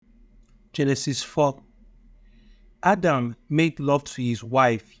Genesis 4. Adam made love to his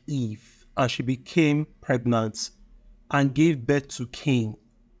wife Eve, and she became pregnant and gave birth to Cain.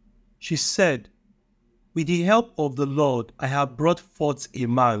 She said, "With the help of the Lord, I have brought forth a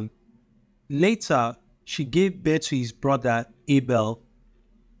man." Later, she gave birth to his brother Abel.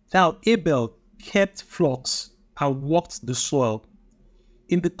 Now Abel kept flocks and worked the soil.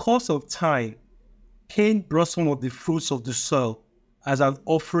 In the course of time, Cain brought some of the fruits of the soil as an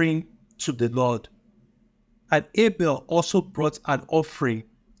offering to the Lord. And Abel also brought an offering,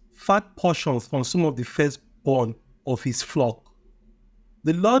 fat portions from some of the firstborn of his flock.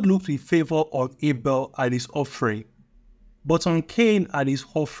 The Lord looked with favor on Abel and his offering, but on Cain and his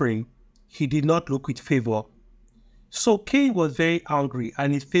offering, he did not look with favor. So Cain was very angry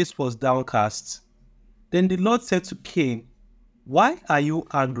and his face was downcast. Then the Lord said to Cain, "Why are you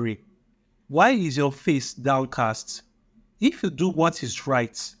angry? Why is your face downcast? If you do what is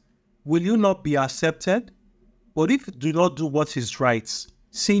right, will you not be accepted? But if you do not do what is right,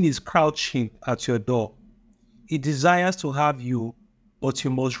 sin is crouching at your door. It desires to have you, but you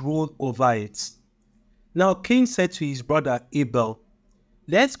must rule over it." Now Cain said to his brother Abel,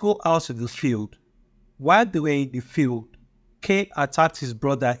 "Let's go out to the field." While they were in the field, Cain attacked his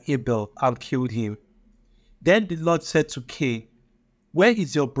brother Abel and killed him. Then the Lord said to Cain, "Where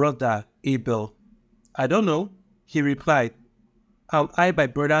is your brother Abel?" "I don't know," he replied. "Am I my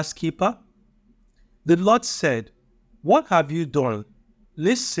brother's keeper?" The Lord said, "What have you done?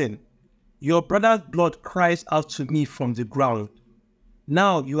 Listen, your brother's blood cries out to me from the ground.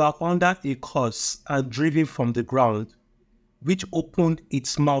 Now you are under a curse and driven from the ground, which opened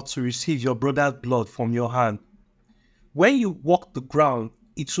its mouth to receive your brother's blood from your hand. When you walk the ground,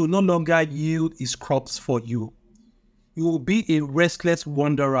 it will no longer yield its crops for you. You will be a restless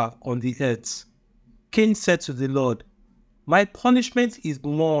wanderer on the earth." Cain said to the Lord, "My punishment is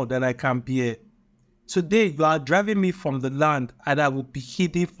more than I can bear. Today you are driving me from the land, and I will be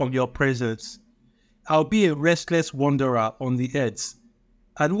hidden from your presence. I will be a restless wanderer on the earth,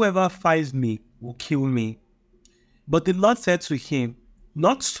 and whoever finds me will kill me." But the Lord said to him,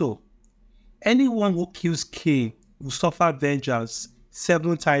 "Not so. Anyone who kills Cain will suffer vengeance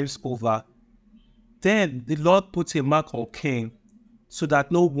 7 times over." Then the Lord put a mark on Cain, so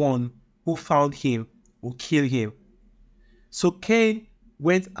that no one who found him will kill him. So Cain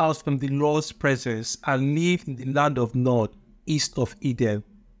went out from the Lord's presence and lived in the land of Nod, east of Eden.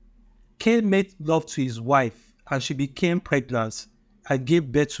 Cain made love to his wife, and she became pregnant and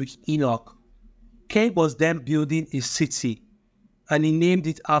gave birth to Enoch. Cain was then building a city, and he named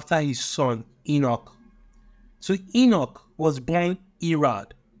it after his son Enoch. So Enoch was born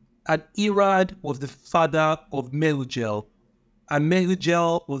Irad, and Irad was the father of Mehujael, and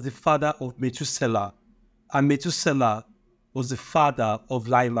Mehujael was the father of Methuselah, and Methuselah was the father of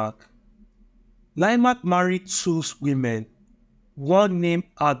Lamech. Lamech married 2 women, one named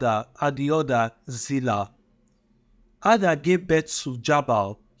Ada and the other Zillah. Ada gave birth to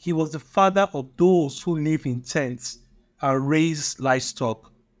Jabal. He was the father of those who live in tents and raise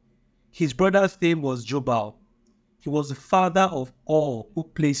livestock. His brother's name was Jobal. He was the father of all who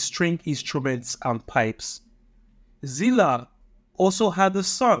play string instruments and pipes. Zillah also had a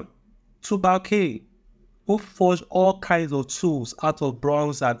son, Tubal-Cain, who forged all kinds of tools out of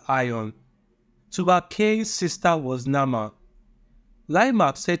bronze and iron. Tubal-Cain's sister was Naamah.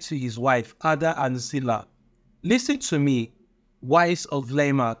 Lamech said to his wife Ada and Zillah, "Listen to me, wives of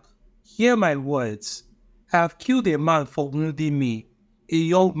Lamech. Hear my words. I have killed a man for wounding me, a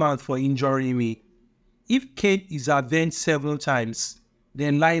young man for injuring me. If Cain is avenged 7 times,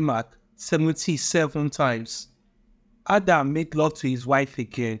 then Lamech 77 times." Adam made love to his wife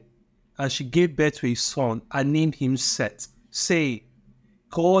again, and she gave birth to a son and named him Seth, saying,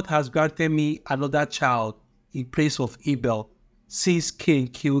 "God has granted me another child in place of Abel, since Cain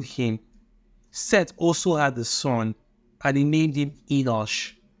killed him." Seth also had a son, and he named him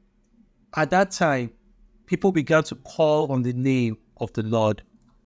Enosh. At that time, people began to call on the name of the Lord.